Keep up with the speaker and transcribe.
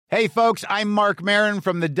Hey, folks, I'm Mark Maron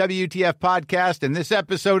from the WTF Podcast, and this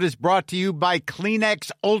episode is brought to you by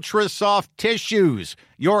Kleenex Ultra Soft Tissues,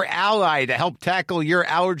 your ally to help tackle your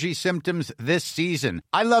allergy symptoms this season.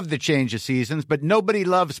 I love the change of seasons, but nobody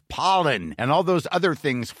loves pollen and all those other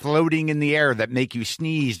things floating in the air that make you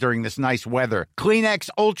sneeze during this nice weather. Kleenex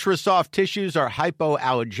Ultra Soft Tissues are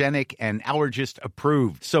hypoallergenic and allergist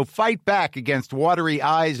approved, so fight back against watery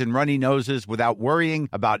eyes and runny noses without worrying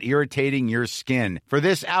about irritating your skin. For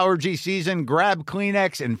this allergy season, grab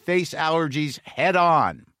Kleenex and face allergies head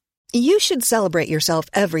on. You should celebrate yourself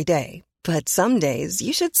every day, but some days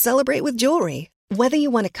you should celebrate with jewelry. Whether you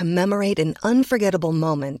want to commemorate an unforgettable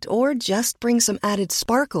moment or just bring some added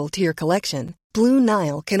sparkle to your collection, Blue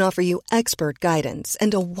Nile can offer you expert guidance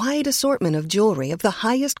and a wide assortment of jewelry of the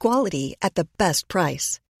highest quality at the best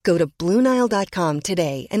price. Go to BlueNile.com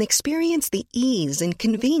today and experience the ease and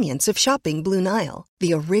convenience of shopping Blue Nile,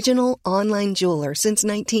 the original online jeweler since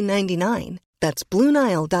 1999. That's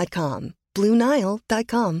BlueNile.com.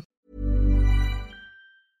 BlueNile.com.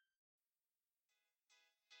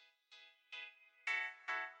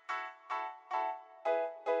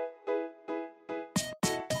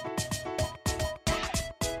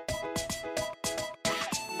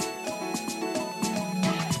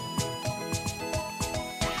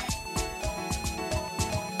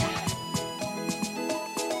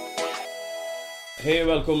 Hej och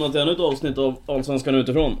välkomna till ännu ett avsnitt av Allsvenskan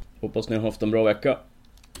utifrån. Hoppas ni har haft en bra vecka.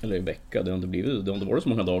 Eller vecka, det har inte varit så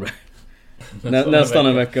många dagar. Nästan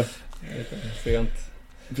en vecka. Sent.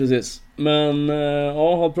 Precis. Men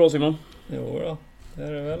ja, ha det bra Simon. Jo då, det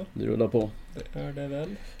är det väl. Du rullar på. Det är det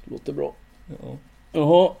väl. Låter bra. Ja.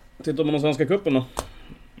 Jaha, tittar man på Svenska cupen då?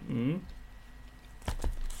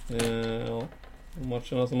 Ja, de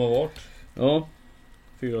matcherna som har varit. Ja,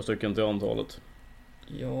 4 stycken till antalet.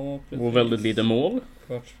 Ja, precis. Och väldigt lite mål.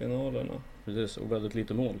 Kvartsfinalerna. Precis, och väldigt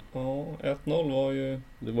lite mål. Ja, 1-0 var ju...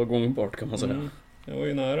 Det var gångbart kan man säga. Det var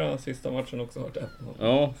ju nära sista matchen också varit 1-0.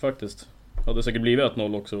 Ja, faktiskt. Hade säkert blivit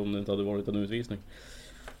 1-0 också om det inte hade varit en utvisning.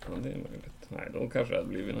 Ja, det är möjligt. Nej, då kanske det hade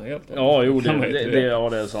blivit något helt annat. Ja, jo, det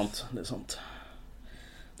är sant. Det är sant.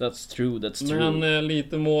 That's true. Men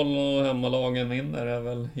lite mål och hemmalagen vinner är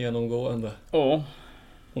väl genomgående. Ja.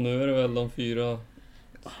 Och nu är det väl de 4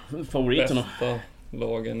 favoriterna. Bästa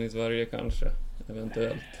lagen i Sverige kanske,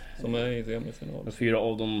 eventuellt, som är i semifinal. 4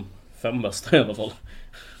 av de 5 bästa i alla fall.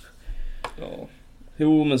 Ja.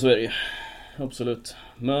 Jo, men så är det ju. Absolut.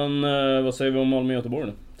 Men vad säger vi om Malmö och Göteborg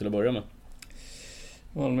nu, till att börja med?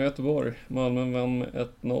 Malmö-Göteborg. Malmö vann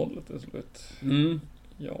 1-0 till slut.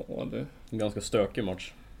 Ja, du. En ganska stökig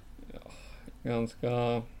match. Ja,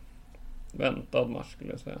 ganska väntad match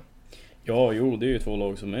skulle jag säga. Ja, jo, det är ju 2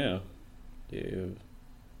 lag som är... Det är ju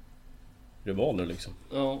rivaler liksom.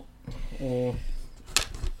 Ja, och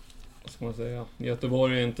vad ska man säga?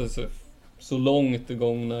 Göteborg är inte så långt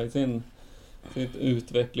gångna i sitt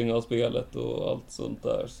utveckling av spelet och allt sånt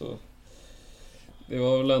där, så det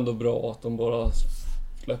var väl ändå bra att de bara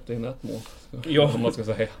släppte in ett mål. Ja, om man ska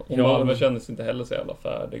säga. Och Malmö kändes inte heller så jävla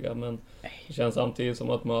färdiga, men det känns samtidigt som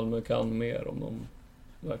att Malmö kan mer om de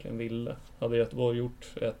verkligen ville. Hade Göteborg gjort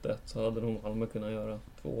 1-1 så hade nog Malmö kunnat göra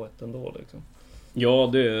 2-1 ändå liksom.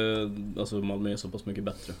 Ja, alltså Malmö är så pass mycket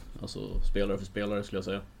bättre. Alltså spelare för spelare skulle jag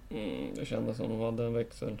säga. Det kändes som de hade en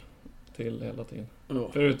växel till hela tiden. Ja.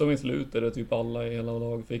 Förutom i slutet där typ alla i hela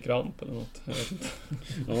laget fick kramp eller något. Jag vet inte.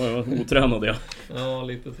 Ja, otränade jag. Ja,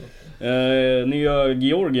 lite så. Nya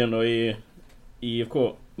Georgien då i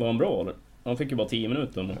IFK, var han bra eller? Han fick ju bara 10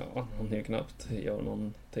 minuter. Men... Ja, han är knappt gör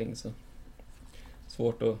någonting så.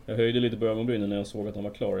 Svårt att... Jag höjde lite på ögonbrynen när jag såg att han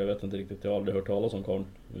var klar. Jag vet inte riktigt, jag har aldrig hört talas om karln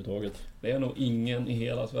överhuvudtaget. Det är nog ingen i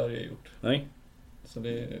hela Sverige gjort. Nej. Så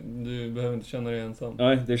du behöver inte känna dig ensam.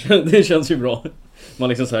 Nej, det känns ju bra. Man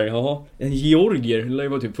liksom säger, jaha, en georgier. Det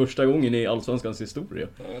var typ första gången i Allsvenskans historia.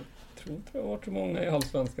 Jag tror inte det har varit så många i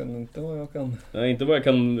Allsvenskan. Inte vad jag kan... Nej, inte vad jag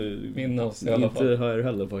kan minnas i alla fall. Inte här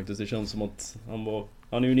heller faktiskt. Det känns som att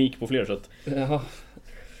han är unik på fler sätt. Ja.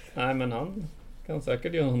 Nej, men han kan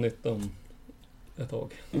säkert göra något nytt om ett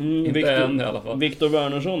tag. Inte än i alla fall. Viktor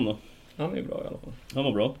Wernersson då? Han är ju bra i alla fall. Han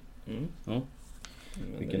var bra. Ja.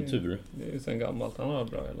 Vilken tur. Det är ju sen gammalt. Han har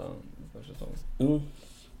bra hela försäsongen.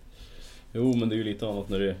 Jo, men det är ju lite annat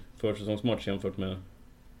när det är försäsongsmatch jämfört med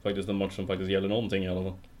faktiskt en match som faktiskt gäller någonting i alla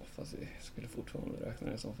fall. Fast jag skulle fortfarande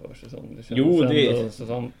räkna det som försäsong. Det jo, det...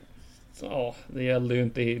 Ja, det gällde ju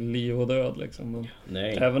inte i liv och död liksom. Men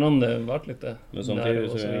nej. Även om det varit lite... Men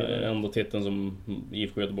samtidigt så är det ändå titeln som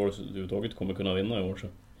IFK Göteborg överhuvudtaget kommer kunna vinna i år så.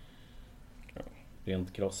 Ja.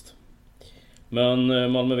 Rent krasst.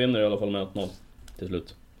 Men Malmö vinner i alla fall med 1-0 till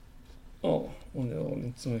slut. Ja, och det var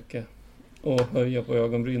inte så mycket att höja på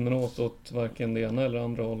ögonbrynen åt varken det ena eller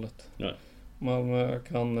andra hållet. Nej. Malmö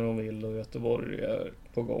kan när de vill och Göteborg är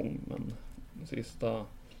på gång, men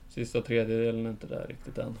sista tredjedelen är inte där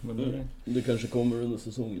riktigt än. Men det kanske kommer under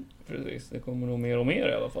säsongen. Precis, det kommer nog mer och mer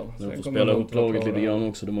i alla fall. De får spela upp laget lite grann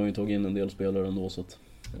också, de har ju tagit in en del spelare ändå så att...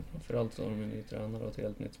 Framförallt så har de en ny tränare och ett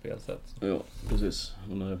helt nytt spelsätt. Så. Ja, precis.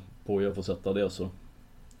 Och när Poja får sätta det så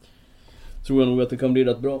tror jag nog att det kan bli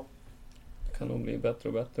rätt bra. Det kan nog bli bättre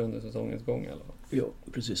och bättre under säsongens gång i alla fall. Ja,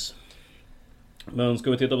 precis. Men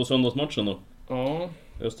ska vi titta på söndagsmatchen då? Ja.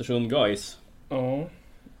 Östersund-Gais. Ja.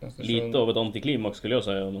 Lite av ett antiklimax skulle jag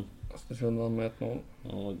säga. Men... Östersund vann med 1-0.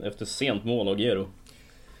 Ja, efter sent mål av Gero.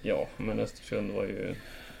 Ja, men Östersund var ju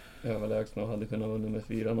överlägsna och hade kunnat vinna med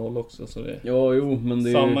 4-0 också. Så det... Ja, jo, men det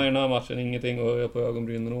är... Samma i den här matchen, ingenting att höja på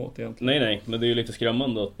ögonbrynen åt egentligen. Nej, men det är ju lite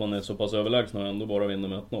skrämmande att man är så pass överlägsna och ändå bara vinner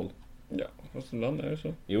med 1-0. Ja, fast ibland är det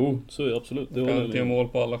så. Jo, så är det absolut. Det kan inte ge mål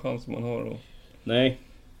på alla chanser man har. Och... Nej.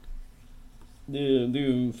 Det är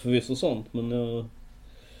ju förvisso sant, men jag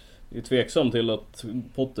är tveksam till att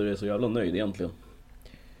Potter är så jävla nöjd egentligen.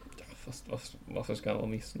 Ja, fast varför ska han vara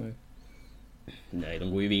missnöjd? Nej,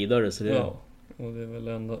 de går ju vidare så det... Ja, och det är väl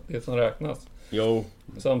ändå det som räknas. Jo.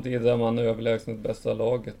 Samtidigt är man överlägset bästa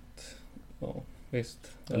laget. Ja,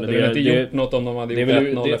 visst. Det hade Men väl inte gjort något om de hade gjort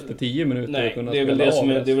 1-0 efter 10 minuter. Nej, och det är väl det som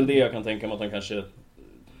är, det är väl det jag kan tänka mig att han kanske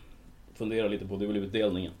funderar lite på. Det är väl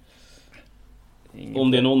utdelningen.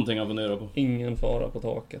 Om det är någonting han funderar på. Ingen fara på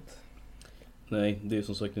taket. Nej, det är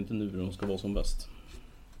som sagt inte nu de ska vara som bäst.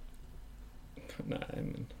 Nej,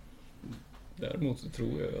 men däremot så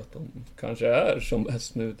tror jag att de kanske är som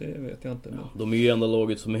bäst nu, det vet jag inte. Men... De är ju enda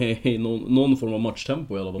laget som är i någon form av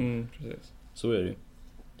matchtempo i alla fall. Precis. Så är det ju.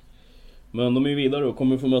 Men de är ju vidare och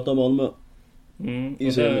kommer få möta Malmö. Och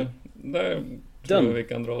där tror jag vi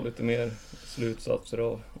kan dra lite mer slutsatser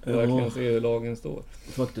av. Och verkligen se hur lagen står.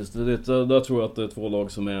 Faktiskt, där tror jag att det är två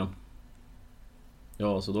lag som är...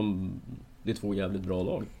 Ja, alltså det är två jävligt bra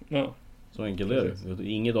lag. Ja. Så enkelt är det.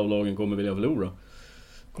 Inget av lagen kommer vilja förlora.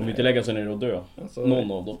 Kommer inte lägga sig ner och dö. Alltså,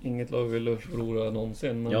 någon av dem. Inget lag vill förlora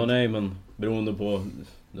någonsin. Men... Ja, nej, men beroende på...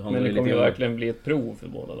 Men det kommer ju verkligen bli ett prov för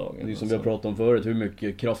båda lagen. Det är som vi har pratat om förut, hur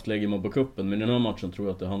mycket kraft lägger man på kuppen. Men i den här matchen tror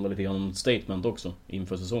jag att det handlar lite grann om ett statement också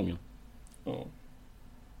inför säsongen. Ja.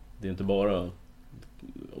 Det är inte bara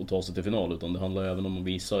att ta sig till final, utan det handlar även om att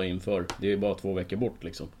visa inför. Det är bara 2 veckor bort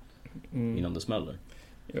liksom, innan det smäller.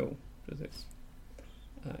 Jo, precis.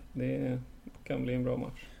 Nej, det kan bli en bra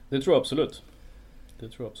match. Det tror jag absolut.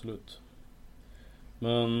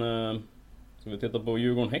 Men ska vi titta på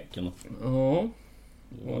Djurgården-Häcken då? Ja.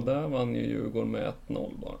 Och där vann ju Djurgården med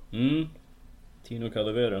 1-0 bara. Tino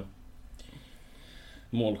Kadewere.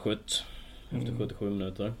 Målskytt efter 77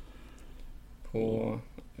 minuter. På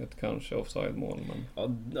ett kanske offside-mål, men...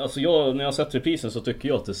 Ja, alltså när jag har sett reprisen så tycker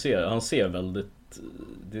jag att han ser väldigt...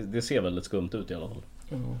 Det ser väldigt skumt ut i alla fall.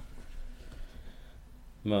 Ja.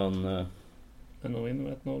 Men de vinner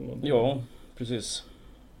med 1-0. Ja, precis.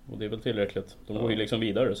 Och det är väl tillräckligt. De går ju liksom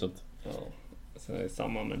vidare så att... Ja. Sen är det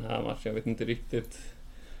samma med den här matchen. Jag vet inte riktigt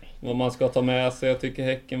vad man ska ta med sig. Jag tycker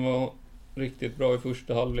Häcken var riktigt bra i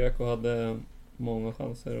första halvlek och hade många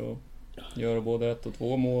chanser att göra både 1 och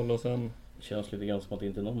 2 mål och sen... Det känns lite grann som att det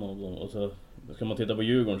inte är någon av dem. Och så ska man titta på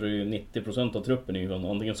Djurgården så är ju 90% av truppen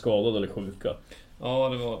är antingen skadad eller sjuka. Ja,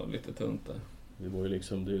 det var lite tunt där. Det var ju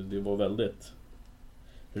liksom, det var väldigt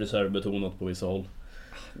reservbetonat på vissa håll.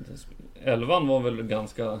 Elvan var väl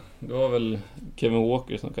ganska... Det var väl Kevin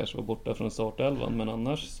Walker som kanske var borta från startelvan, men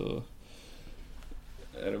annars så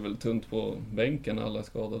är det väl tunt på bänken, alla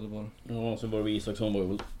skadade bara. Ja, så var det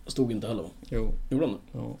Isaksson stod inte heller. Jo. Gjorde han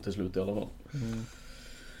det? Ja. Till slut i alla fall.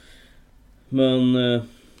 Men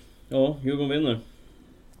ja, Djurgården vinner.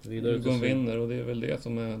 Djurgården vinner och det är väl det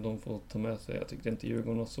som de får ta med sig. Jag tyckte inte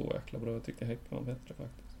Djurgården var så jäkla bra. Jag tyckte Häcken var bättre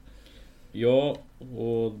faktiskt. Ja,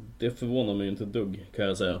 och det förvånar mig inte ett dugg kan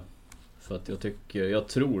jag säga. För att jag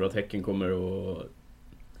tror att Häcken kommer att,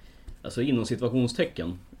 alltså inom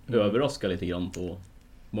situationstecken, överraska lite grann på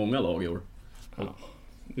många lag i år. Ja,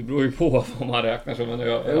 det beror ju på vad man räknar som en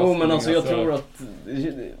överraskning. Jo, men alltså jag tror att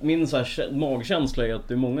min så här magkänsla är att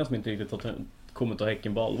det är många som inte riktigt kommer ta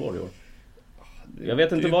Häcken på allvar i år. Jag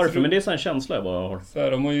vet inte varför, men det är så en känsla jag bara har. Så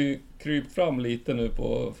här, de har ju krypt fram lite nu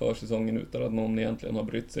på försäsongen utan att någon egentligen har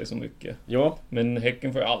brytt sig så mycket. Ja. Men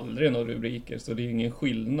Häcken får ju aldrig några rubriker, så det är ingen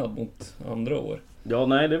skillnad mot andra år. Ja,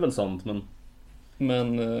 nej, det är väl sant, men...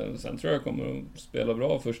 Men sen tror jag kommer att spela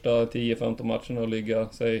bra första 10-15 matcherna och ligga,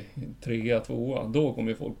 säg 3-2. Då kommer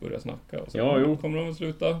ju folk börja snacka. Och så kommer de att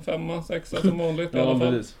sluta 5-6 som vanligt i alla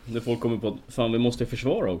fall. Precis. Det folk kommer på att fan, vi måste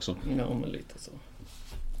försvara också. Ja, men lite så.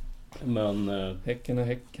 Men... Häcken är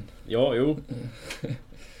Häcken. Ja, jo.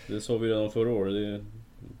 Det sa vi redan förra året. Det är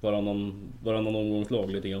varannan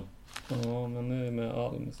omgångslag lite grann. Ja, men nu med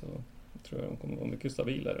Alm så tror jag de kommer vara mycket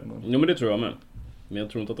stabilare. Ja, men det tror jag med. Men jag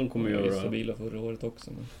tror inte att de kommer göra... De var stabila förra året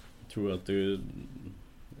också. Men... Jag tror att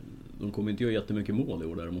de kommer inte göra jättemycket mål i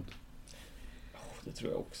år däremot. Det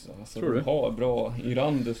tror jag också. Alltså, tror du? De har bra.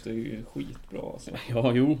 Irandus är ju skitbra. Alltså.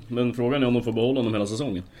 Ja, jo. Men frågan är om de får behålla dem hela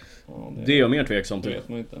säsongen. Ja, det är jag mer tveksam det till. vet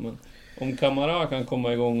man inte. Men om Kamara kan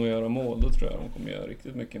komma igång och göra mål, då tror jag de kommer göra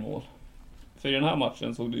riktigt mycket mål. För i den här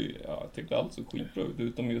matchen såg det ju, jag tyckte allt såg skitbra ut,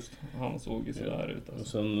 utom just han såg ju sådär ut. Alltså. Och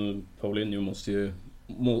sen Paulinho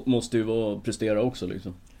måste ju prestera också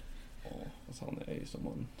liksom. Ja, alltså han är ju som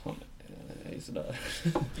han är ju sådär.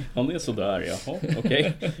 Han är sådär, jaha,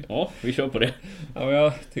 okej. Ja, vi kör på det. Ja, men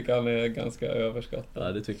jag tycker han är ganska överskattad.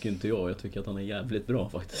 Nej, det tycker inte jag. Jag tycker att han är jävligt bra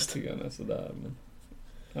faktiskt. Jag tycker han är sådär, men...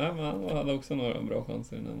 Nej, men han hade också några bra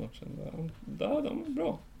chanser i den här matchen. Där, de är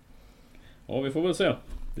bra. Ja, vi får väl se.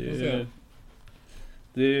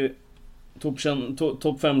 Det är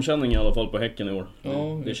topp 5-känning i alla fall på Häcken i år.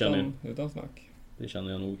 Ja, det känner jag. Utan snack. Det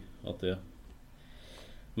känner jag nog att det är.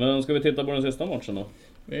 Men ska vi titta på den sista matchen då?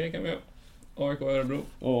 Det kan vi göra. AIK Örebro.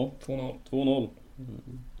 Ja, 2-0. 2-0.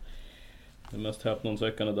 Det mest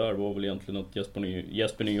häpnadsväckande där var väl egentligen att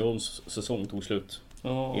Jesper Nyholms säsong tog slut.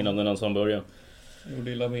 Ja, innan den ens han började.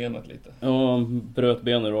 gjorde illa benet lite. Ja, han bröt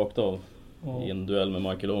benet rakt av Ja. i en duell med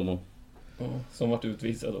Michael Omo. Ja, som vart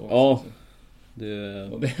utvisad också. Ja.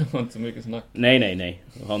 Och det var inte så mycket snack. Nej.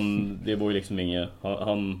 Det var ju liksom inget...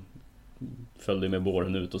 Han följde med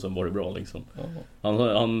båren ut och sen var det bra liksom. Ja.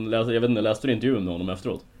 Han läste, jag vet inte, läste du intervjun med honom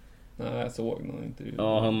efteråt? Nej, jag såg någon intervju.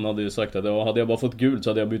 Ja, han hade ju sagt att hade jag bara fått gult så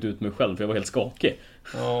hade jag bytt ut mig själv för jag var helt skakig.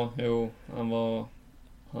 Ja, jo,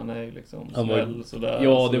 han är ju liksom Han var- snäll sådär.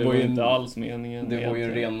 Ja, så det var ju inte alls meningen. Det var ju en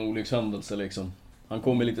egentligen. ren olyckshändelse liksom. Han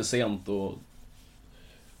kom lite sent och...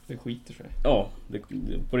 Det skiter sig. Ja,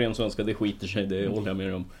 på ren svenska, det skiter sig, det håller jag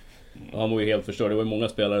med om. Han var ju helt förstörd, det var ju många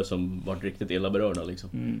spelare som var riktigt illa berörda liksom.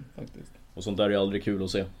 Faktiskt. Och sånt där är aldrig kul att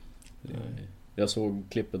se. Nej. Jag såg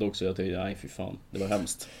klippet också och jag tänkte, nej fy fan, det var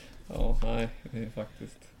hemskt. Ja, nej, det är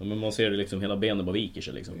faktiskt Ja, men man ser det liksom, hela benen bara viker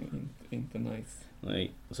sig liksom. inte nice.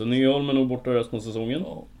 Nej, så Nyholm är nog borta resten av säsongen.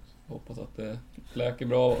 Ja, hoppas att det läker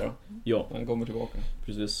bra bara. Ja, Han kommer tillbaka.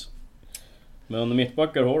 precis. Men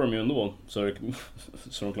mittbackar har de ju ändå, så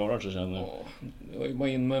de klarar sig sen. Ja, det var ju bara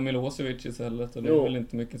in med Milosevic istället och det är Jo. väl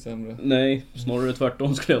inte mycket sämre. Nej, snarare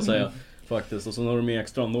tvärtom skulle jag säga. Faktiskt, och sen har de med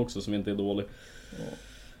Ekstrand också som inte är dålig. Ja.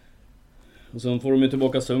 Och sen får de ju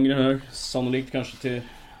tillbaka Sundgren här, sannolikt kanske till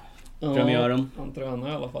premiären. Han tränar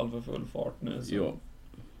i alla fall för full fart nu. Så. Ja.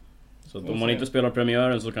 Så att Får om man se. inte spelar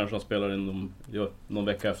premiären så kanske han spelar in någon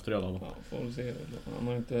vecka efter i alla fall. Ja, får väl se. Han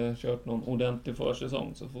har inte kört någon ordentlig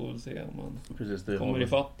försäsong så får vi väl se om han Precis, det kommer i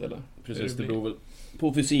fatt eller Precis, hur det blir. beror väl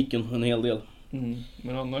på fysiken en hel del.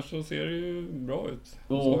 Men annars så ser det ju bra ut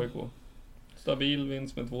Ja. hos AIK. Stabil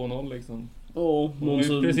vinst med 2-0 liksom. Ja, Det är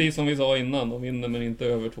ju precis som vi sa innan, de vinner men inte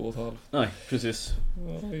över 2,5. Nej, precis.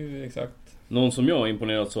 Ja, det är ju exakt. Någon som jag har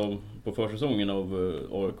imponerats av på försäsongen av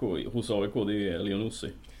hos AIK, det är Elionussi.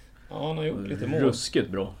 Ja, han har gjort lite mål. Ruskigt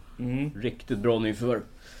bra. Mm. Riktigt bra nyförvärv.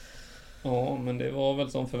 Ja, men det var väl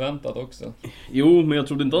som förväntat också. Jo, men jag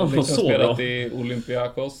trodde inte att han var liksom så bra. spelat i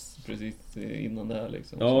Olympiakos precis innan det här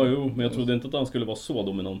liksom. Ja, Så- jo, men jag trodde inte att han skulle vara så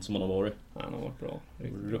dominant som han har varit. Han har varit bra.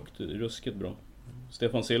 Riktigt bra. Ruskigt bra.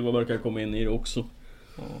 Stefan Silva verkar komma in i det också.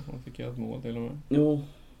 Ja, han fick göra ett mål till och med. Jo.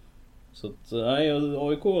 Så att, nej,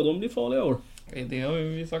 AIK, de blir farliga i år. Det har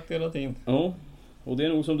vi sagt hela tiden. Ja. Och det är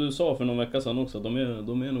nog som du sa för någon vecka sedan också, de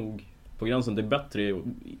är nog på gränsen till bättre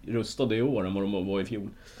rustade i år än vad de var i fjol.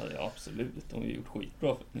 Ja, absolut. De har ju gjort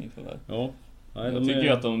skitbra för ett nyförvärv. Ja. Nej, Jag tycker ju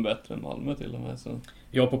att de är bättre än Malmö till och med. Så.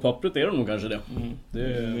 Ja, på pappret är de nog kanske det. Det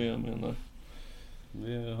är det jag menar.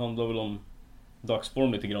 Det handlar väl om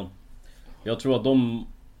dagsform lite grann. Jag tror att de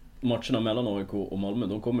matcherna mellan AIK och Malmö,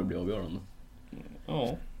 de kommer bli avgörande. Ja.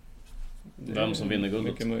 Det Vem som vinner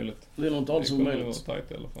guldet. Mycket möjligt. Det är nog inte alls Det kommer omöjligt. vara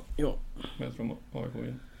tajt i alla fall. Ja, Men jag tror AIK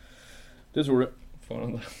in det tror du.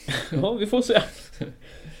 fortfarande. Ja, vi får se.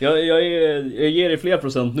 Jag ger dig fler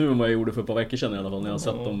procent nu än vad jag gjorde för ett par veckor sedan i alla fall, när jag har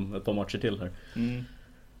sett dem ett par matcher till här.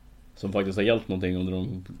 Som faktiskt har hjälpt någonting under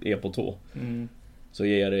de är på tå. Så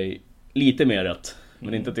ger jag dig lite mer rätt,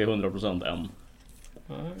 men inte till 100% än.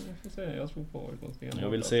 Nej, jag får se. Jag tror på AIK stenhårt.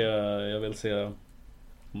 Jag vill se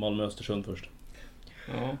Malmö-Östersund först.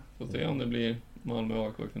 Ja, får se om det blir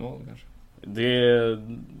Malmö-AIK i finalen kanske.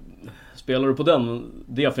 Spelar du på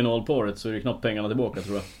det finalparet så är det knappt pengarna tillbaka,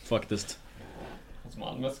 tror jag, faktiskt. Alltså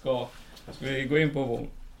Malmö ska vi gå in på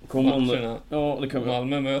Kommande. Ja, det kan vi.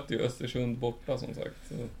 Malmö möter ju Östersund borta som sagt.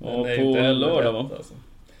 Så Ja, det är på inte heller lördag, lätt, va? alltså.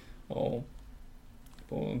 Ja.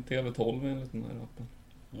 På TV12 enligt den här appen.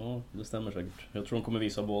 Ja, det stämmer säkert. Jag tror de kommer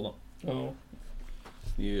visa båda. Ja.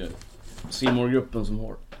 Det är ju C-More-gruppen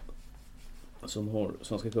som har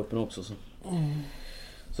Svenska cupen också.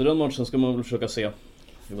 Så den matchen ska man väl försöka se.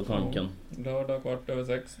 Det var tanken. Ja, lördag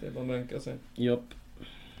 6:15, det är bara att bänka sig. Japp.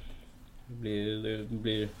 Det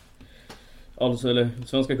blir alltså, eller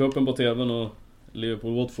Svenska cupen på tvn och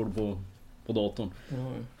Liverpool-Watford på datorn.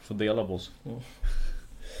 Ja. Får dela på oss. Ja.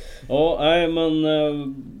 Ja, nej men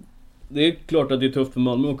det är klart att det är tufft för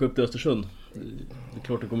Malmö att åka upp till Östersund. Det är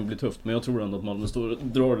klart det kommer bli tufft, men jag tror ändå att Malmö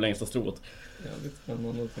drar längsta strået. Jävligt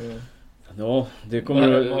spännande att se. Ja, det kommer...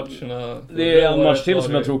 Det är en match till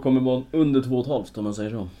som jag tror kommer vara under 2,5 om man säger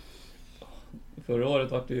så. Förra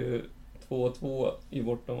året var det ju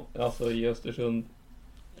 2-2 i Östersund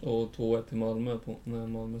och 2-1 till Malmö när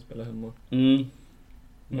Malmö spelade hemma.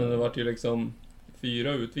 Men det var ju liksom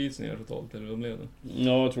 4 utvisningar totalt, eller vad blev det?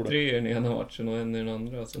 Ja, jag tror det. 3 i den ena matchen och 1 i den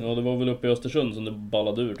andra. Så. Ja, det var väl uppe i Östersund som det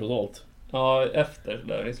ballade ur totalt. Ja, efter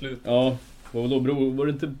där i slutet. Ja, var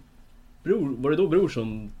det då Bror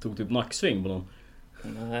som tog typ nacksving på någon?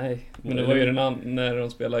 Nej, men det var ju när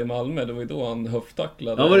de spelade i Malmö, det var ju då han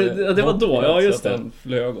höfttacklade. Ja, det var då, ja just det. Han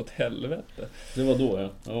flög åt helvete. Det var då, ja.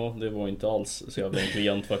 Ja, det var inte alls så jävla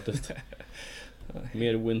intelligent faktiskt.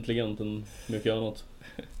 Mer ointelligent än mycket annat.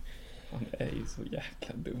 Han är ju så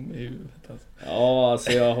jäkla dum i huvudet alltså. Ja,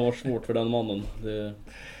 alltså jag har svårt för den mannen.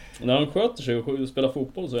 När han sköter sig och spelar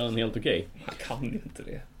fotboll så är han helt okej. Han kan ju inte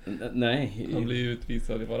det. Nej. Han blir ju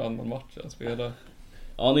utvisad i varannan match han spelar.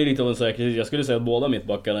 Ja, han är lite av en säkerhet. Jag skulle säga att båda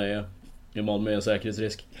mittbackarna är i Malmö en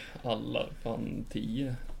säkerhetsrisk. Alla, fan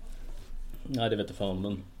 10. Nej, det vet jag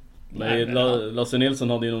fan, men Lasse Nilsson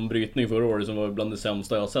hade ju någon brytning förra året som var bland det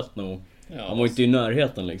sämsta jag har sett nog. Ja, han var inte i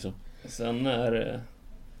närheten liksom. Sen är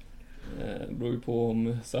beror ju på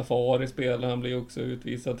om Safari spelar, han blir också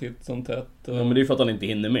utvisad titt som tätt. Och... Ja, men det är för att han inte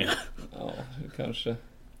hinner med. Ja, kanske.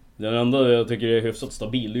 Den enda jag tycker är hyfsat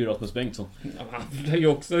stabil, det är ju Rasmus Bengtsson. Ja, han är ju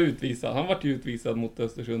också utvisad. Han var ju utvisad mot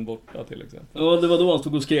Östersund borta till exempel. Ja, det var då han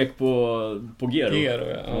stod och skrek på Gero. Gero,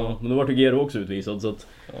 ja. Men då var det Gero också utvisad så att...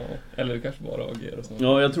 Ja, eller det kanske bara var Gero som...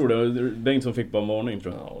 Ja, jag tror det. Bengtsson fick bara en varning,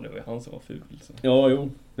 tror jag. Ja, och det var ju han som var ful så. Ja, jo.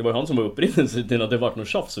 Det var ju han som var upprinnelsen till att det vart något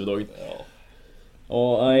tjafs överhuvudtaget. Ja.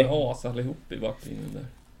 Ja, nej. As allihop i backlinjen där.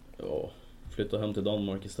 Ja, flytta hem till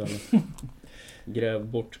Danmark istället. Gräv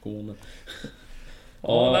bort Skåne.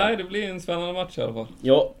 Ja, nej, det blir en spännande match i alla fall.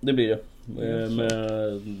 Ja, det blir det.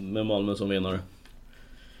 Med Malmö som vinnare.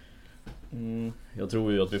 Jag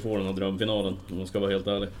tror ju att vi får den här drömfinalen, om man ska vara helt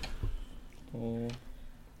ärlig.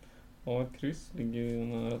 Ja, kryss ligger ju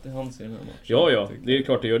nära till hands i den här matchen. Ja, det är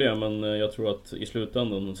klart det gör det, men jag tror att i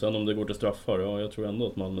slutändan, sen om det går till straffar, ja, jag tror ändå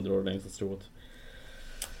att Malmö drar längsta strået.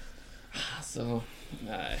 Alltså,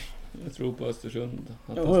 nej. Jag tror på Östersund.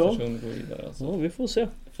 Att Östersund går vidare alltså. Ja, vi får se.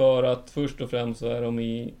 För att först och främst så är de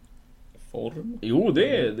i form. Jo,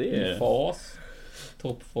 det är... I fas.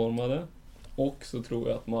 Toppformade. Och så tror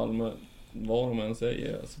jag att Malmö, vad de än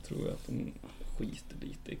säger, så tror jag att de skiter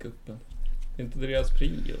lite i kuppen. Det är inte deras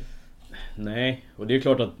prio. Nej, och det är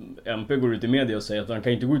klart att MP går ut i media och säger att han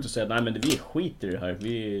kan inte gå ut och säga att nej, men vi skiter i det här.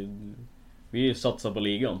 Vi satsar på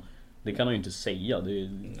ligan. Det kan han ju inte säga. Det är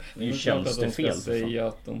ju tjänstefel. De ska säga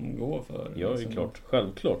att de går för. Ja, det är klart.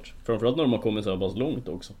 Självklart. Framförallt när de har kommit så här pass långt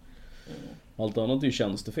också. Allt annat är ju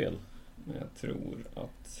tjänstefel. Men jag tror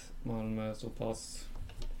att Malmö är så pass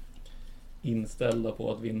inställda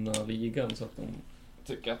på att vinna ligan så att de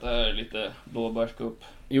tycker att det här är lite blåbärskupp.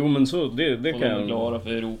 Jo, men så det kan jag... klara för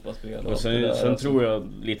Europaspel. Och sen tror jag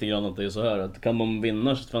lite grann att det är så här att kan de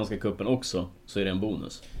vinna Svenska cupen också så är det en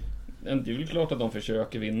bonus. Det är väl klart att de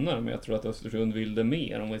försöker vinna, men jag tror att Östersund vill det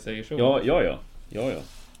mer, om vi säger så. Ja.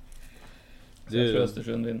 Så jag tror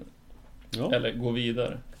Östersund vinner. Ja. Eller går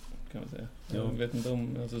vidare, kan man säga. Ja. Jag vet inte om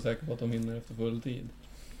jag är så säker på att de vinner efter full tid.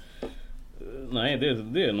 Nej, det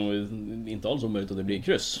är nog inte alls omöjligt att det blir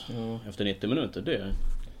kryss efter 90 minuter. Det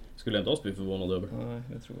skulle jag inte alls bli förvånad över. Nej,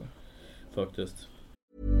 det tror jag. Faktiskt.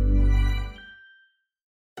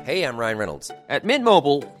 Hey, I'm Ryan Reynolds. At Mint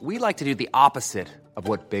Mobile, we like to do the opposite of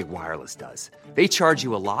what Big Wireless does. They charge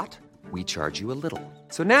you a lot, we charge you a little.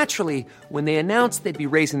 So naturally, when they announced they'd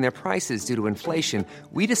be raising their prices due to inflation,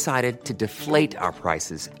 we decided to deflate our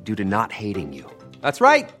prices due to not hating you. That's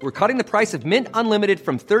right. We're cutting the price of Mint Unlimited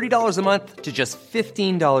from $30 a month to just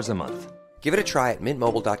 $15 a month. Give it a try at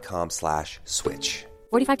mintmobile.com/switch.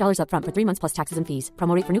 $45 up front for 3 months plus taxes and fees.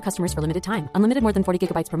 Promo rate for new customers for limited time. Unlimited more than 40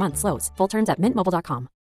 gigabytes per month slows. Full terms at mintmobile.com.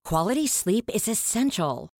 Quality sleep is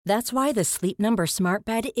essential. That's why the Sleep Number Smart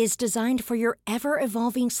Bed is designed for your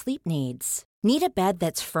ever-evolving sleep needs. Need a bed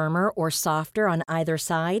that's firmer or softer on either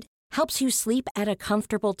side? helps you sleep at a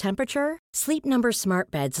comfortable temperature? Sleep Number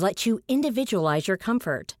Smart Beds let you individualize your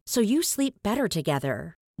comfort so you sleep better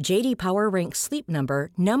together. JD Power ranks Sleep Number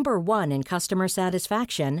number 1 in customer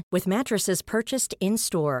satisfaction with mattresses purchased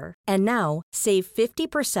in-store. And now, save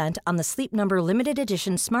 50% on the Sleep Number Limited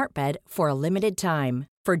Edition Smart Bed for a limited time.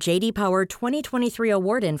 For JD Power 2023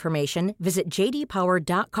 award information, visit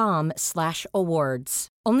jdpower.com/awards.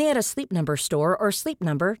 Only at a Sleep Number store or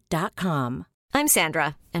sleepnumber.com. I'm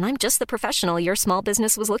Sandra, and I'm just the professional your small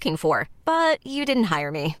business was looking for. But you didn't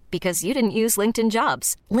hire me because you didn't use LinkedIn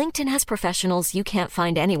Jobs. LinkedIn has professionals you can't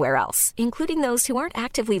find anywhere else, including those who aren't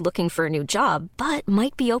actively looking for a new job, but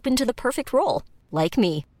might be open to the perfect role, like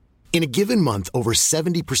me. In a given month, over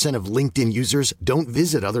 70% of LinkedIn users don't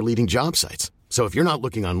visit other leading job sites. So if you're not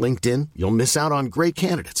looking on LinkedIn, you'll miss out on great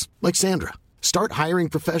candidates like Sandra. Start hiring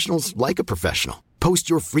professionals like a professional. Post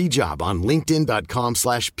your free job on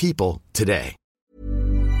linkedin.com/people today.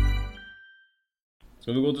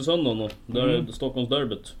 Ska vi gå till söndagen då? Där är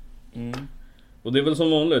Stockholmsderbyt. Och det är väl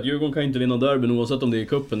som vanligt, Djurgården kan inte vinna derbyn oavsett om det är i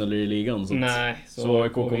kuppen eller i ligan. Så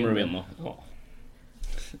AIK kommer att vinna. Ja.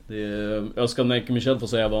 Jag ska Mike Michel få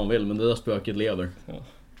säga vad han vill, men det där spöket lever. Ja.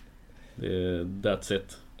 That's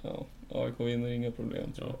it. Ja, AIK vinner inga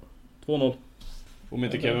problem, tror jag. 2-0. Om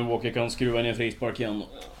inte Kevin Walker kan skruva ner frispark igen.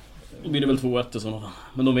 Då blir det väl 2-1 i sådana fall.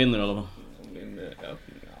 Men de vinner i alla fall.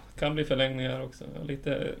 Kan bli förlängningar också.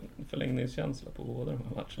 Lite förlängningskänsla på båda de här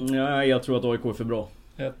matcherna. Nej, jag tror att AIK är för bra.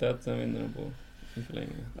 1-1, sen vinner de på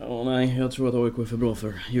förlängning. Ja, nej, jag tror att AIK är för bra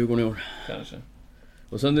för Djurgården i år. Kanske.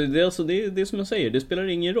 Och sen det är som jag säger, det spelar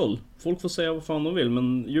ingen roll. Folk får säga vad fan de vill,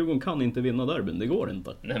 men Djurgården kan inte vinna derbyn, det går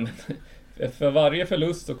inte. Nej, men för varje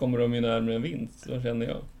förlust så kommer de ju närmare en vinst, så känner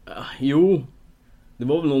jag. Jo, det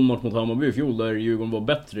var väl någon match mot Hammarby i fjol där Djurgården var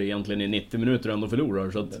bättre egentligen i 90 minuter än de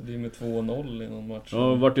förlorar. Så att, det blir med 2-0 i någon match.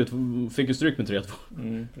 Ja, fick ju stryk med 3-2.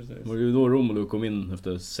 Precis. Det var ju då Romelu kom in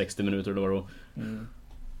efter 60 minuter då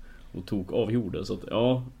och tog avgjorde. Så att,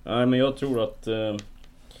 ja, nej, men jag tror att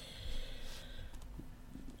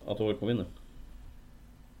AIK vinner.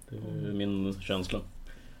 Det är min känsla.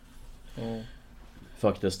 Ja.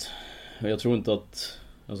 Faktiskt. Jag tror inte att...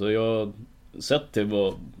 Alltså jag sett till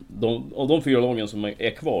vad... Av de 4 lagen som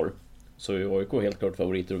är kvar så är AIK helt klart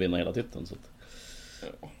favoriter att vinna hela titeln. Så, att,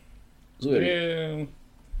 så är det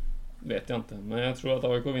vet jag inte. Men jag tror att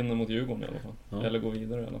AIK vinner mot Djurgården i alla fall. Ja. Eller går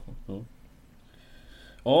vidare i alla fall.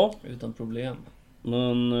 Ja. Utan problem.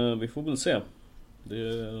 Men vi får väl se. Det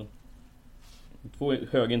är 2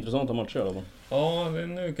 högintressanta matcher i alla fall. Ja,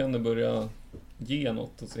 nu kan det börja ge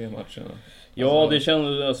något att se matcherna. Ja,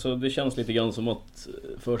 det känns lite grann som att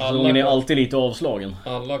försäsongen är alltid lite avslagen.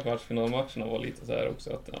 Alla kvartsfinalmatcherna var lite så här också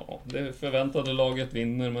att det förväntade laget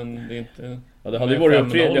vinner, men det är inte... Ja, det hade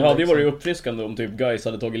ju varit uppfriskande om typ Gais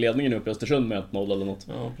hade tagit ledningen upp i Östersund med 1-0 eller något.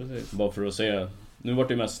 Ja, precis. Bara för att se. Nu var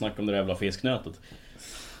det mest snack om det jävla fisknätet.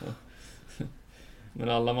 Ja. Men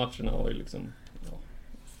alla matcherna var ju liksom...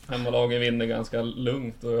 Hemmalagen vinner ganska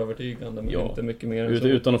lugnt och övertygande, men inte mycket mer än så.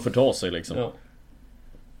 Utan att förta sig liksom. Ja.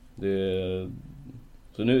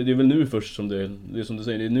 Så nu, det är väl nu först som det är som du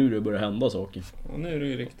säger, det är nu det börjar hända saker. Ja, nu är det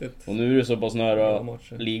ju riktigt. Och nu är det så pass nära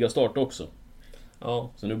ligastart också. Ja.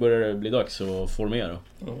 Så nu börjar det bli dags att formera.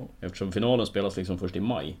 Ja. Eftersom finalen spelas liksom först i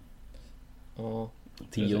maj. Ja.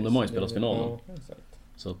 10 maj spelas finalen. Ja, exakt.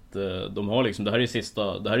 Så att de har liksom, det här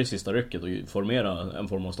är sista rycket att formera en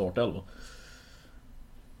form av startelva.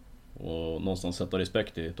 Och någonstans sätta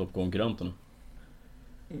respekt i toppkonkurrenterna.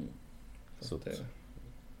 Så att,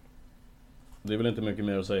 det är väl inte mycket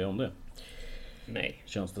mer att säga om det. Nej.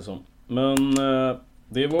 Känns det som. Men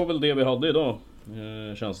det var väl det vi hade idag.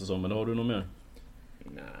 Känns det som. Eller har du något mer?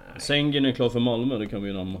 Nej. Sängen är klar för Malmö, det kan vi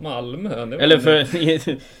ju namna. Malmö? Det var eller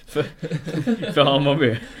för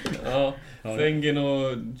Hammarby. Ja, Sängen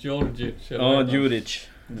och Djurdjic. Ja, Djurdjic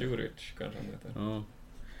kanske han heter. Ja.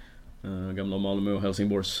 Gamla Malmö och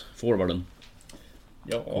Helsingborgs forwarden.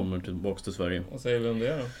 Ja. Kommer tillbaka till Sverige. Vad säger vi om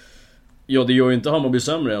det då? Ja, det gör ju inte Hammarby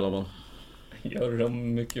sämre i alla fall. Gör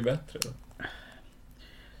de mycket bättre då?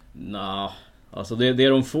 Nah, alltså det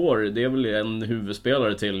de får, det är väl en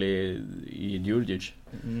huvudspelare till i Djurdjic.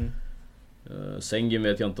 Sängen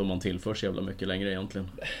vet jag inte om man tillför så jävla mycket längre egentligen.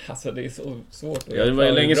 Alltså det är så svårt att det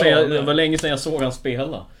var länge sedan jag såg han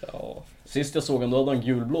spela. Ja. Sist jag såg han, då hade han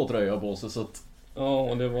gulblå tröja på sig, så att... Ja,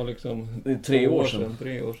 och det var liksom... Det är 3 år sedan.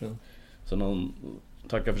 3 år sedan. Så han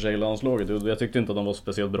tackar för sig i landslaget. Jag tyckte inte att han var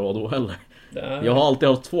speciellt bra då heller. Där. Jag har alltid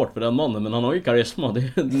haft svårt för den mannen, men han har ju karisma.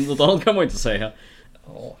 Något annat kan man inte säga.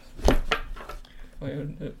 Ja. Vad gör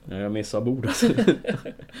du? Jag missar bordet.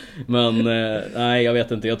 Men nej, jag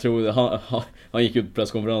vet inte. Jag tror han gick ut på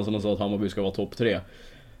presskonferensen och sa att Hammarby ska vara topp 3.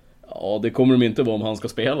 Ja, det kommer de inte vara om han ska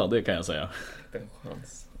spela, det kan jag säga. En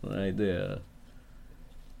chans. Nej, det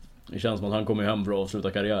känns som att han kommer hem för att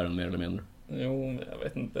avsluta karriären mer eller mindre. Jo, men jag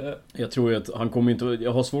vet inte. Jag tror ju att han kommer inte...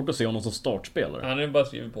 Jag har svårt att se honom som startspelare. Han är bara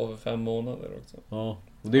skrivit på för 5 månader också. Ja,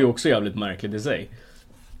 och det är också jävligt märkligt i sig.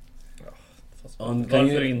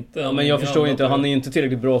 Varför inte? Ja, men jag förstår inte, han är inte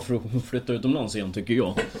tillräckligt bra för att flytta utomlands igen, tycker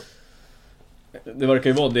jag. Det verkar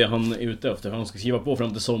ju vara det han är ute efter. Han ska skriva på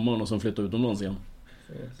fram till sommaren och sen flytta utomlands igen.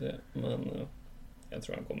 Men jag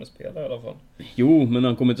tror han kommer spela i alla fall. Jo, men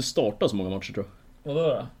han kommer inte starta så många matcher, tror jag. Vadå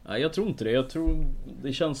då? Nej, jag tror inte det. Jag tror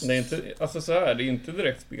det känns... Det är inte, alltså så här, det är inte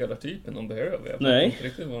direkt spelartypen de behöver. Jag Nej. vet inte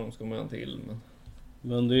riktigt vad de ska med han till.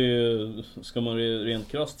 Men det är, ska man rent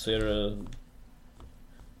krasst se det,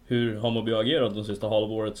 hur Hammarby har agerat de sista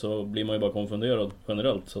halvåret, så blir man ju bara konfunderad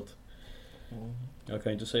generellt. Så att jag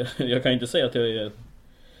kan inte säga att jag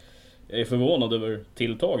är förvånad över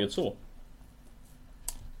tilltaget så.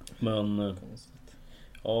 Men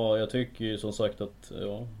ja, jag tycker ju som sagt att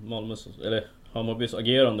Hammarbys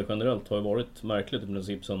agerande generellt har ju varit märkligt i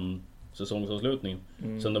princip sedan säsongsavslutningen.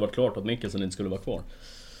 Sen det var klart att Mikkelsen inte skulle vara kvar.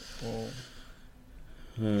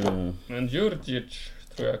 Men Djurdjic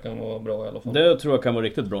tror jag kan vara bra i alla fall. Det tror jag kan vara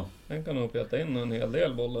riktigt bra. Den kan nog peta in en hel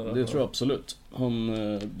del bollar. Det tror jag absolut.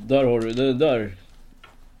 Där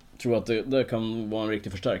tror jag att det kan vara en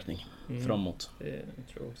riktig förstärkning framåt. Det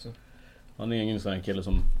tror jag också. Han är ingen sån här kille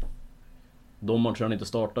som de matcher han inte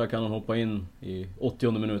startar kan han hoppa in i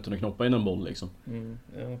 80:e minuten och knoppa in en boll liksom.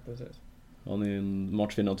 Ja, precis. Han är en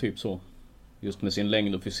matchvinnande typ så. Just med sin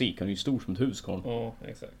längd och fysik. Han är ju stor som ett hus, Karl. Ja,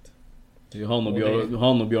 exakt. Det är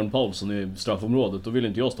han och Björn Paulsson i straffområdet. Då vill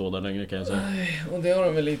inte jag stå där längre, kan jag säga. Nej, och det har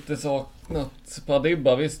de väl lite saknat.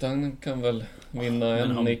 Padibba, visst, han kan väl vinna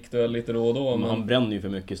en nickduell lite då och då. Men han bränner ju för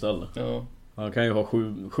mycket istället. Ja. Han kan ju ha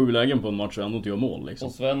 7 lägen på en match och ändå inte göra mål liksom.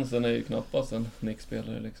 Och Svensson är ju knappast en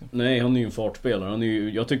nickspelare liksom. Nej, han är ju en fartspelare.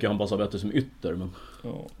 Jag tycker han passar bättre som ytter, men...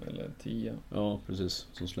 Ja, eller 10. Ja, precis.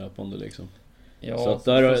 Som släpande liksom. Ja, så att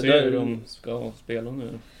där ser hur de ska spela nu.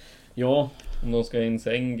 Ja. Om de ska in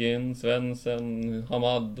Sengin, Svensson,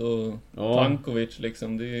 Hamad och Tankovic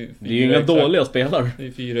liksom. Det är ju inga dåliga spelare. Det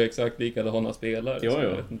är 4 exakt likadana spelare. Ja.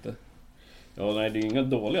 Jag vet inte. Ja, nej, det är inga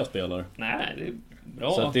dåliga spelare. Nej, det är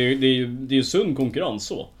bra. Så att det är ju sund konkurrens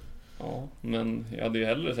så. Ja, men jag hade ju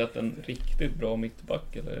hellre sett en riktigt bra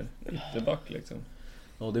mittback eller ytterback liksom.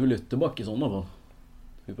 Ja, det är väl ytterback i sådana fall.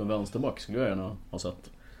 Typ en vänsterback skulle jag gärna ha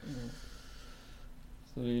sett.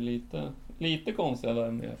 Så det är lite konstiga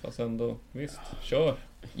där med, fast ändå, visst, kör.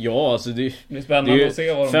 Ja, alltså det blir spännande att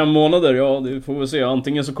se vad de... 5 månader, ja, det får vi se.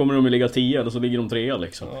 Antingen så kommer de att ligga 10 eller så ligger de 3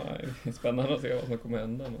 liksom. Ja, det är spännande att se vad som kommer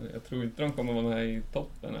hända. Men jag tror inte de kommer vara med i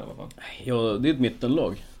toppen i alla fall. Ja, det är ett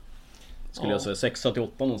mittenlag. Skulle jag säga, 6-8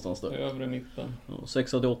 någonstans där. Övre mitten. Ja,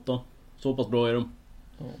 6-8. Så pass bra är de.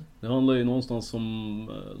 Ja. Det handlar ju någonstans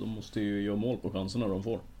om... De måste ju göra mål på chanserna de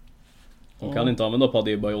får. De kan inte använda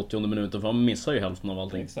Padibba i 80:e minuten för han missar ju hälften av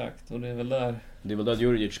allting. Exakt, och det är väl där... Det är väl där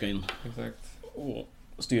Djurdjic ska in. Exakt. Och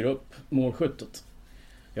styra upp målskyttet.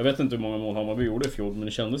 Jag vet inte hur många mål Hammarby gjorde i fjol, men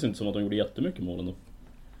det kändes inte som att de gjorde jättemycket mål ändå.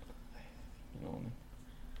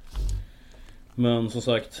 Men som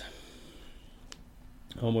sagt,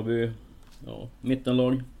 Hammarby,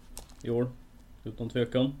 mittenlag i år, utan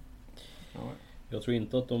tvekan. Ja. Jag tror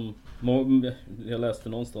inte att jag läste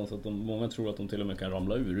någonstans att många tror att de till och med kan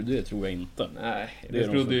ramla ur. Det tror jag inte. Nej, det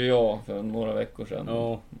trodde ju jag för några veckor sedan.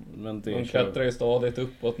 Ja, men de klättrar ju stadigt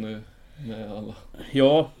uppåt nu med alla.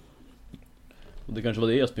 Ja. Och det kanske var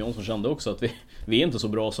det Jesper Jonsson kände också, att vi är inte så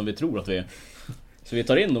bra som vi tror att vi är. Så vi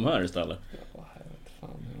tar in de här istället. Ja, jag vet fan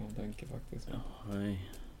hur jag tänker faktiskt. Ja, nej.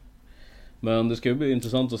 Men det ska ju bli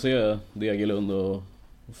intressant att se Degerlund och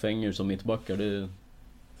Fänger som mittbackar.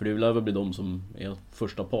 För det lär väl bli de som är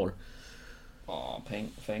första par. Ja,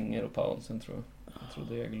 Fänger och Paulsen tror jag. Jag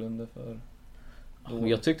tror Degerlund är för...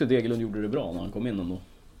 Jag tyckte Degerlund gjorde det bra när han kom in ändå.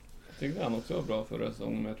 Jag tyckte han också var bra förra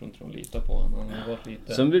säsongen, men jag tror inte de litar på honom. Han har varit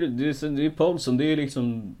lite... Sen det är Paulsen, det är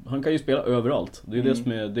liksom... Han kan ju spela överallt. Det är,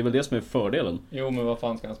 det är väl det som är fördelen. Jo, men vad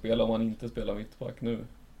fan ska han spela om han inte spelar mittback nu?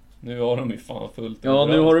 Nu har de ju fan fullt. Ja,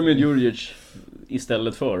 nu har de ju Djurdjic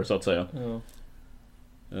istället för, så att säga. Ja.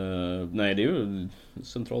 Nej, det är ju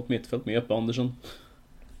centralt mittfält med Jeppe Andersson.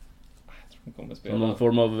 Jag tror de kommer spela. Någon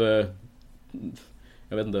form av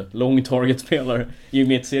jag vet inte, lång target-spelare i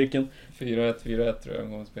mittcirkeln. 4-1 tror jag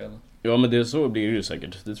de kommer spela. Ja, men det så blir det ju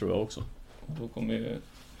säkert. Det tror jag också. Då kommer ju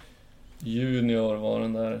Junior vara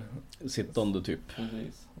den där sittande typ.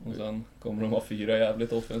 Precis. Och sen kommer de ha 4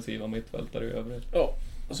 jävligt offensiva mittfältare i övrigt. Ja,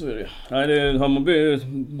 Så är det. Nej, Hammarby,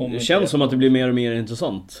 det känns som att det blir mer och mer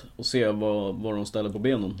intressant att se vad de ställer på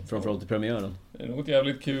benen, framförallt i premiären. Det är nog ett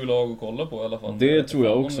jävligt kul lag att kolla på i alla fall. Det tror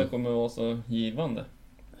jag också. Om det kommer att vara så givande.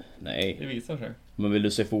 Nej. Det visar sig. Men vill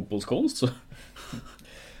du se fotbollskonst så...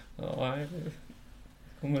 Ja, nej. Det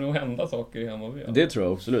kommer nog hända saker i Hammarby. Det tror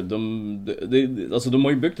jag absolut. De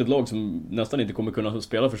har ju byggt ett lag som nästan inte kommer kunna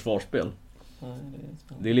spela försvarsspel.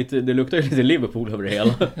 Nej, det luktar ju lite Liverpool över det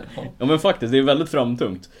hela. Ja men faktiskt, det är väldigt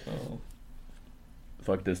framtungt. Ja.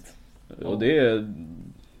 Faktiskt. Och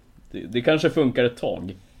det kanske funkar ett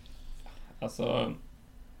tag. Alltså...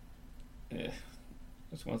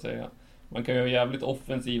 Vad ska man säga? Man kan ju ha jävligt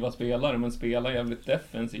offensiva spelare, men spela jävligt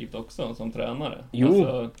defensivt också som tränare. Jo.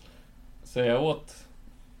 Alltså, säga åt...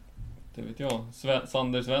 Det vet jag.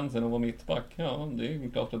 Sander Svensson och vara mittback. Ja, det är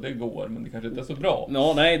klart att det går, men det kanske inte är så bra.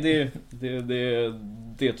 Ja, nej,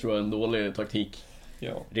 det tror jag är en dålig taktik.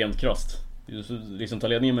 Ja. Rent krasst. Liksom ta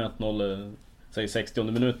ledningen med 1-0, säg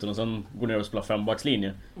 60:e minuten och sen går ner och spelar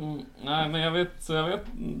fembackslinje. Nej, men jag vet... Den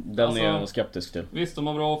alltså, är jag skeptisk till. Visst, de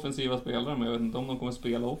har bra offensiva spelare, men jag vet inte om de kommer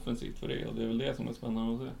spela offensivt för det. Och det är väl det som är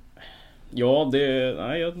spännande att se. Ja,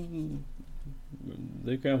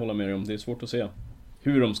 det kan jag hålla med om. Det är svårt att se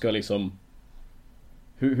hur de ska liksom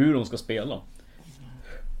hur de ska spela.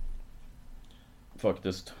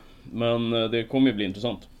 Faktiskt. Men det kommer ju bli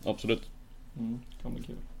intressant, absolut. Kan bli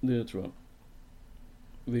kul. Det tror jag.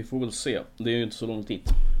 Vi får väl se. Det är ju inte så långt dit.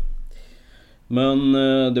 Men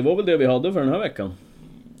det var väl det vi hade för den här veckan.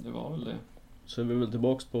 Det var väl det. Så är vi väl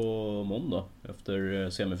tillbaks på måndag efter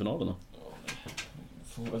semifinalerna.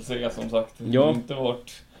 Får väl se, som sagt. Det Ja. har inte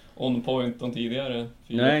varit on point de tidigare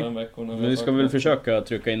 4-5 veckorna. Men vi ska väl försöka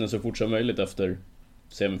trycka in det så fort som möjligt efter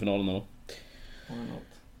semifinalerna då.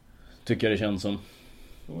 Tycker jag det känns som.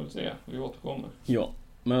 Får väl se, vi återkommer. Ja,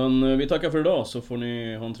 men vi tackar för idag, så får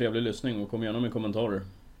ni ha en trevlig lyssning och kom gärna med kommentarer.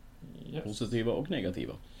 Yes. Positiva och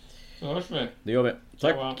negativa. Så hörs vi. Det gör vi.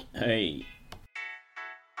 Tack, Tja. hej.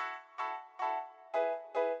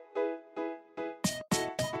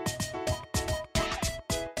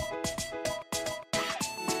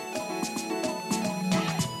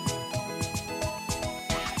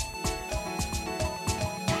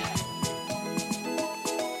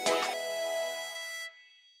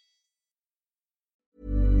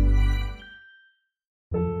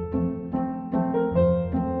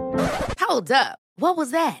 Hold up. What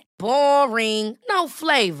was that? Boring. No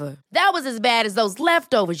flavor. That was as bad as those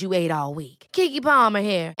leftovers you ate all week. Keke Palmer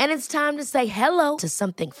here, and it's time to say hello to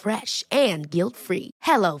something fresh and guilt-free.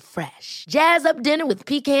 Hello Fresh. Jazz up dinner with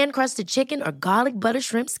pecan-crusted chicken or garlic butter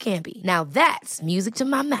shrimp scampi. Now that's music to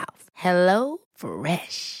my mouth. Hello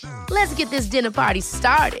Fresh. Let's get this dinner party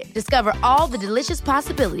started. Discover all the delicious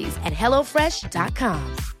possibilities at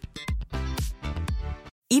hellofresh.com.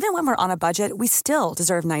 Even when we're on a budget, we still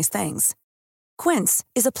deserve nice things. Quince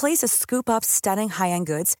is a place to scoop up stunning high-end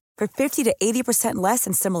goods for 50 to 80% less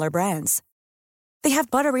than similar brands. They have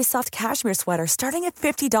buttery soft cashmere sweaters starting at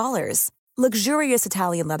 $50, luxurious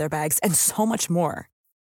Italian leather bags, and so much more.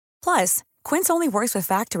 Plus, Quince only works with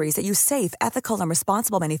factories that use safe, ethical, and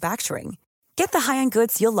responsible manufacturing. Get the high-end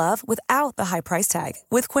goods you'll love without the high price tag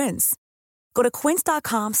with Quince. Go to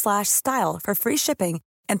quince.com/style for free shipping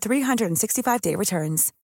and 365-day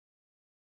returns.